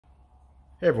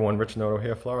Hey everyone, Rich Noto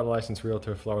here, Florida licensed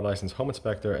realtor, Florida licensed home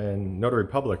inspector, and notary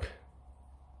public.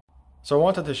 So I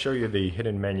wanted to show you the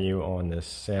hidden menu on this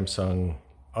Samsung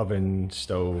oven,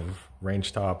 stove,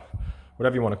 range top,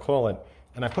 whatever you want to call it.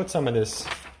 And I put some of this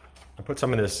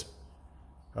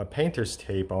painter's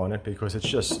tape on it because it's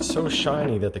just so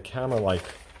shiny that the camera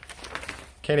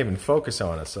can't even focus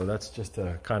on it. So that's just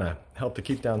to kind of help to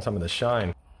keep down some of the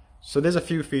shine. So there's a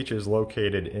few features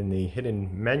located in the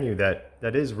hidden menu that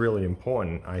is really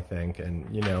important, I think,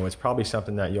 and it's probably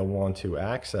something that you'll want to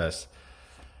access.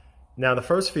 Now the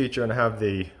first feature, and I have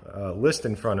the list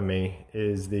in front of me,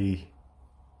 is the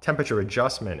temperature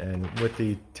adjustment. And with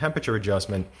the temperature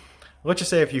adjustment, let's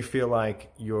just say if you feel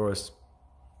like your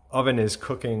oven is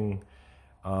cooking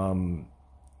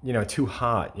too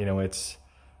hot, it's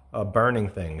burning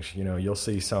things, you'll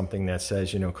see something that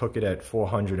says, cook it at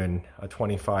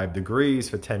 425 degrees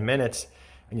for 10 minutes,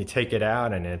 and you take it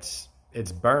out and it's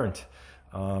burnt.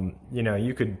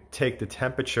 You could take the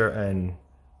temperature and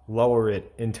lower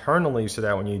it internally so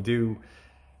that when you do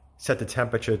set the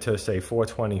temperature to say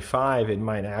 425, it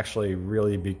might actually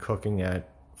really be cooking at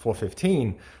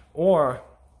 415, or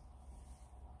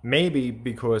maybe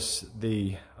because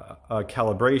the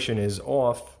calibration is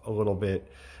off a little bit,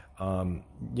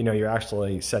 you're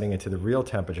actually setting it to the real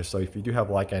temperature. So if you do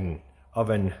have like an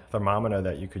oven thermometer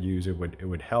that you could use, it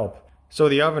would help. So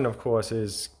the oven, of course,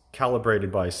 is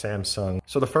calibrated by Samsung.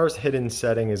 So the first hidden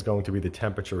setting is going to be the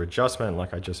temperature adjustment,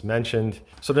 like I just mentioned.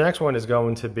 So the next one is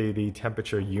going to be the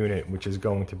temperature unit, which is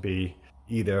going to be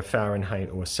either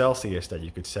Fahrenheit or Celsius that you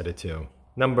could set it to.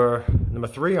 Number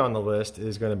 3 on the list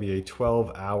is going to be a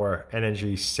 12-hour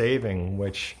energy saving,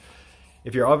 which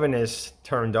if your oven is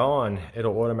turned on,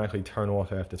 it'll automatically turn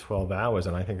off after 12 hours.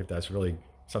 And I think that's really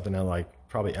something that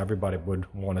probably everybody would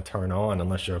want to turn on,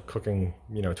 unless you're cooking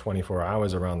 24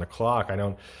 hours around the clock. I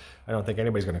don't think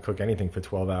anybody's going to cook anything for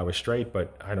 12 hours straight,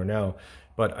 but I don't know.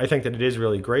 But I think that it is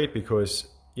really great because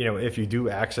if you do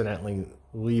accidentally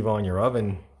leave on your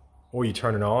oven, or you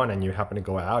turn it on and you happen to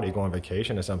go out, you go on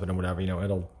vacation or something or whatever,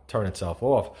 it'll turn itself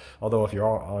off. Although if you're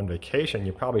on vacation,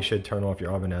 you probably should turn off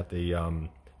your oven at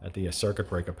the circuit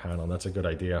breaker panel. That's a good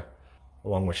idea,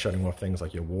 along with shutting off things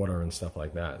like your water and stuff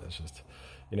like that. It's just,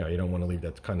 you don't want to leave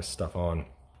that kind of stuff on.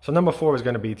 So number 4 is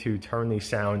going to be to turn the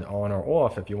sound on or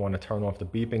off. If you want to turn off the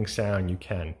beeping sound, you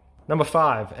can. Number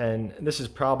 5, and this is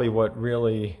probably what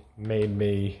really made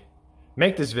me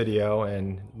make this video,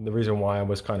 and the reason why I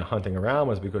was kind of hunting around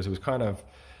was because it was kind of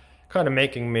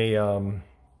making me kind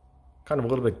of a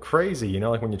little bit crazy,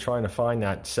 like when you're trying to find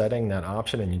that setting, that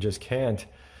option, and you just can't.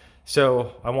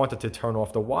 So I wanted to turn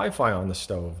off the Wi-Fi on the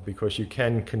stove, because you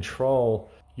can control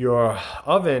your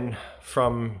oven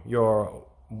from your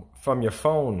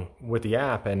phone with the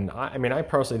app. And I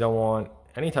personally don't want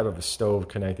any type of a stove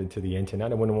connected to the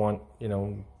internet. I wouldn't want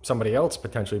somebody else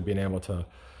potentially being able to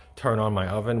turn on my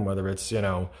oven, whether it's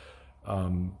a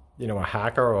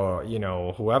hacker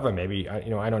or whoever. Maybe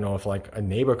I don't know if a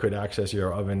neighbor could access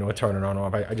your oven or turn it on or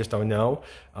off. I just don't know.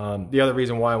 The other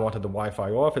reason why I wanted the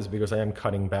Wi-Fi off is because I am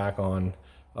cutting back on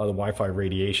the Wi-Fi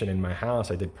radiation in my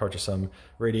house. I did purchase some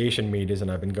radiation meters,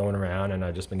 and I've been going around and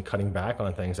I've just been cutting back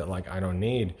on things that I don't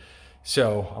need.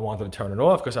 So I wanted to turn it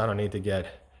off because I don't need to get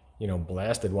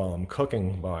blasted while I'm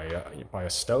cooking by a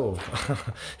stove.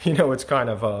 It's kind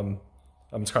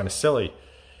of silly.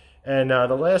 And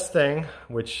the last thing,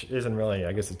 which isn't really,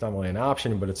 I guess it's not really an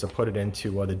option, but it's to put it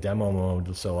into the demo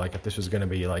mode. So if this was going to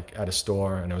be at a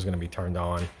store and it was going to be turned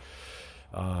on,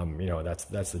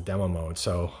 that's the demo mode.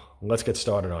 So let's get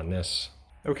started on this.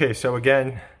 Okay, so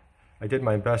again, I did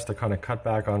my best to kind of cut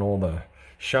back on all the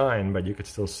shine, but you could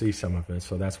still see some of it.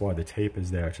 So that's why the tape is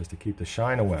there, just to keep the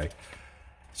shine away.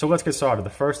 So let's get started.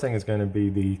 The first thing is going to be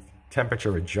the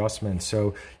temperature adjustment.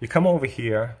 So you come over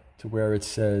here to where it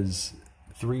says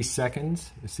 3 seconds.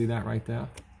 You see that right there?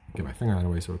 Get my finger out of the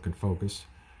way so it can focus.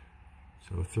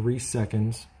 So 3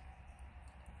 seconds.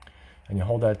 And you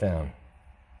hold that down.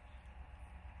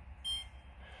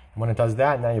 And when it does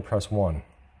that, now you press 1.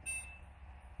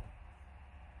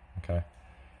 Okay.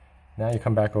 Now you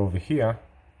come back over here.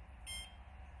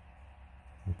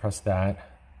 You press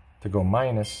that to go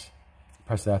minus.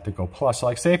 Press that to go plus.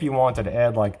 So say if you wanted to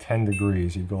add 10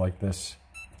 degrees, you'd go like this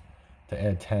to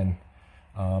add 10.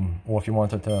 Or if you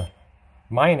wanted to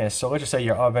minus, so let's just say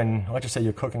your oven, let's just say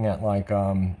you're cooking at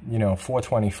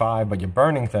 425, but you're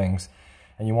burning things,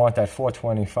 and you want that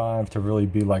 425 to really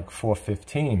be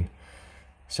 415.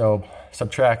 So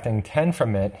subtracting 10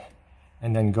 from it,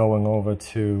 and then going over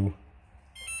to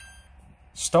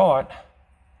start,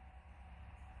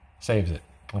 saves it.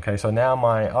 Okay, so now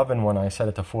my oven, when I set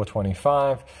it to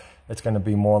 425, it's going to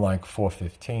be more like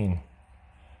 415.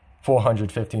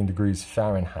 415 degrees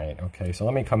Fahrenheit. Okay, so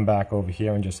let me come back over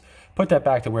here and just put that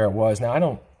back to where it was. Now I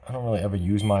don't really ever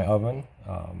use my oven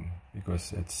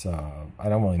because it's I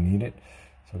don't really need it.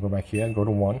 So go back here, go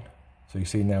to 1. So you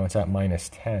see now it's at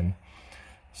 -10.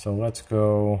 So let's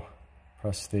go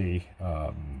press the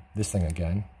this thing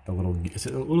again. The little there's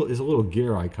a little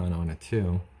gear icon on it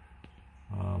too.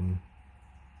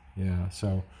 Yeah,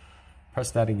 so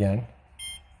press that again,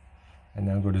 and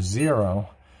now go to 0,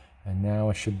 and now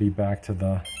it should be back to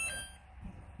the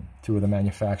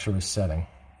manufacturer's setting.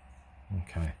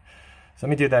 Okay, so let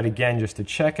me do that again just to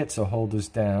check it. So hold this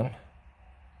down,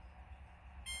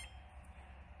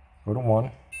 go to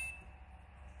 1.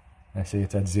 I see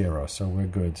it's at 0, so we're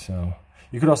good. So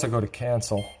you could also go to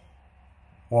cancel,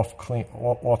 off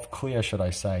clear, should I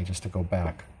say, just to go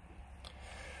back.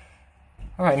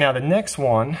 All right, now the next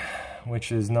one,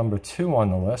 which is number 2 on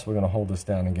the list, we're going to hold this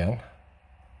down again.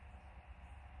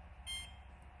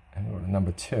 And go to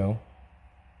number 2.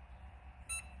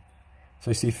 So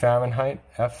you see Fahrenheit,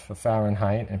 F for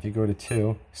Fahrenheit, and if you go to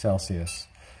 2, Celsius.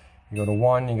 You go to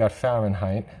 1, you got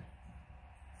Fahrenheit.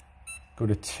 Go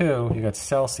to 2, you got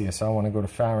Celsius. So I want to go to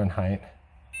Fahrenheit.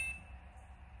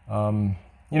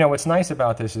 You know, what's nice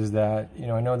about this is that, you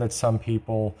know, I know that some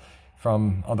people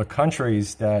from other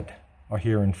countries that are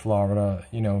here in Florida,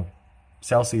 you know,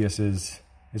 Celsius is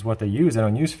what they use. They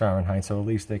don't use Fahrenheit, so at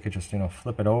least they could just, you know,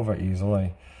 flip it over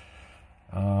easily.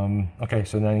 Okay,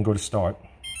 so then you go to start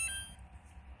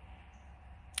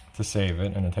to save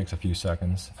it, and it takes a few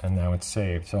seconds, and now it's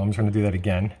saved. So I'm just going to do that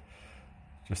again,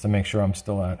 just to make sure I'm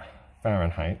still at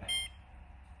Fahrenheit.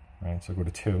 All right, so go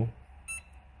to 2.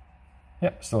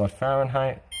 Yep, still at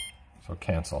Fahrenheit, so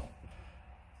cancel.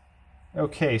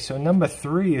 Okay, so number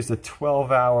 3 is the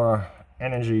 12-hour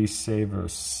energy saver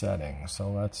setting.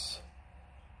 So let's,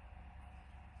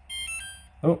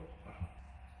 oh.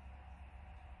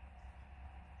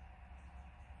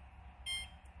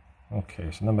 Okay,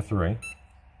 so number 3.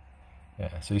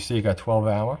 Yeah, so you see you got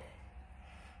 12-hour.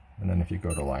 And then if you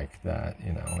go to like that,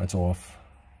 you know, it's off.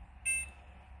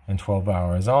 And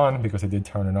 12-hour is on because I did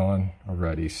turn it on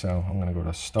already. So I'm going to go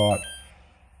to start,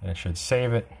 and it should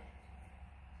save it.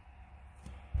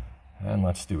 And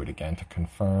let's do it again to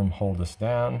confirm. Hold this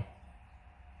down.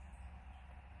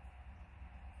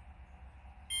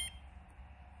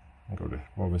 And go to,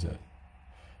 what was it?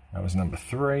 That was number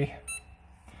 3.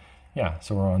 Yeah,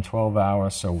 so we're on 12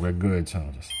 hours, so we're good. So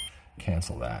I'll just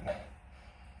cancel that.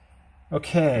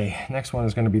 Okay, next one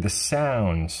is going to be the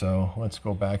sound. So let's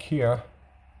go back here.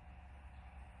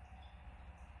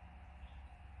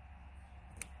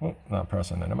 Oh, not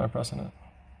pressing it. Am I pressing it?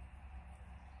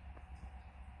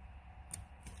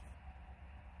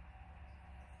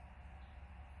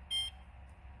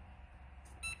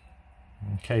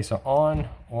 Okay, so on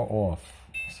or off.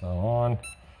 So on,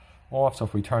 off. So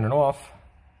if we turn it off,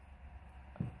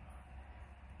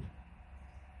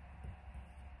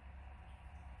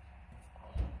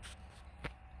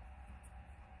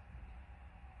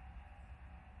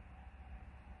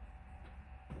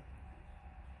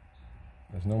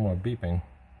 there's no more beeping.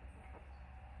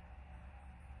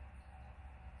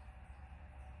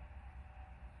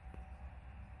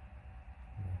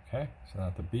 Okay, so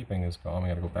now the beeping is gone. We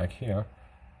got to go back here.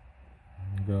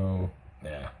 And go,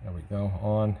 yeah, there we go,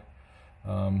 on.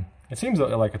 It seems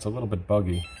like it's a little bit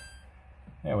buggy.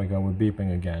 There we go, we're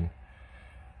beeping again.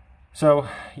 So,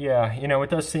 yeah, you know, it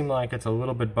does seem like it's a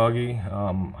little bit buggy.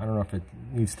 I don't know if it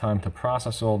needs time to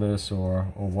process all this or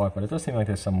what, but it does seem like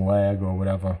there's some lag or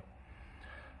whatever.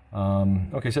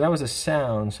 Okay, so that was a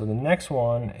sound. So the next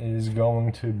one is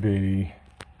going to be,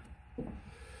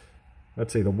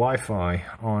 let's see, the Wi-Fi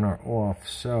on or off.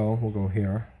 So we'll go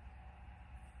here.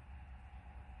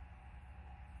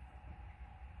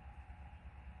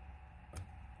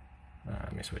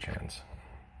 Let me switch hands.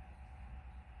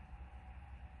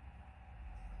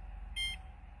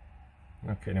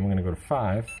 Okay, then we're going to go to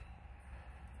 5.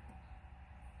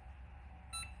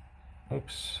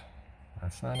 Oops,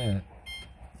 that's not it.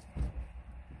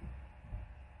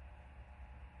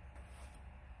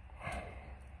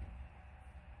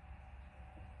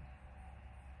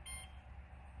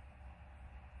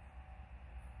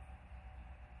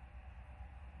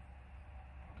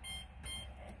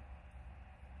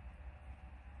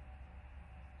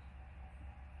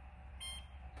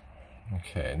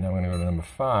 Okay, now we're going to go to number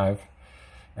 5,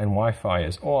 and Wi-Fi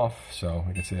is off, so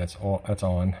we can see that's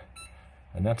on,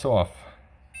 and that's off,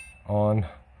 on,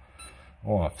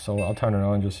 off. So I'll turn it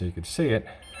on just so you can see it,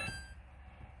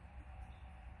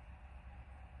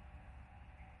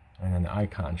 and then the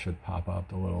icon should pop up,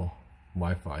 the little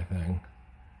Wi-Fi thing.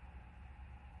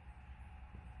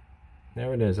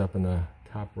 There it is up in the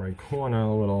top right corner,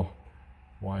 a little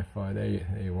Wi-Fi. There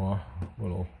you are,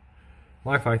 little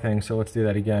Wi-Fi thing. So let's do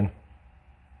that again.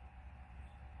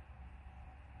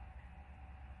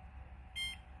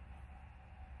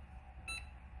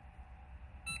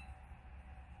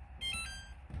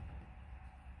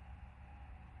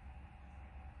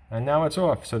 And now it's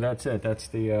off. So that's it. That's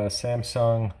the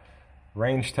Samsung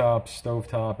range top, stove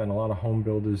top, and a lot of home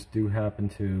builders do happen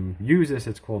to use this.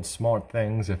 It's called Smart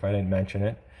Things, if I didn't mention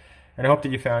it. And I hope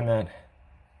that you found that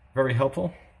very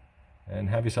helpful, and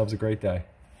have yourselves a great day.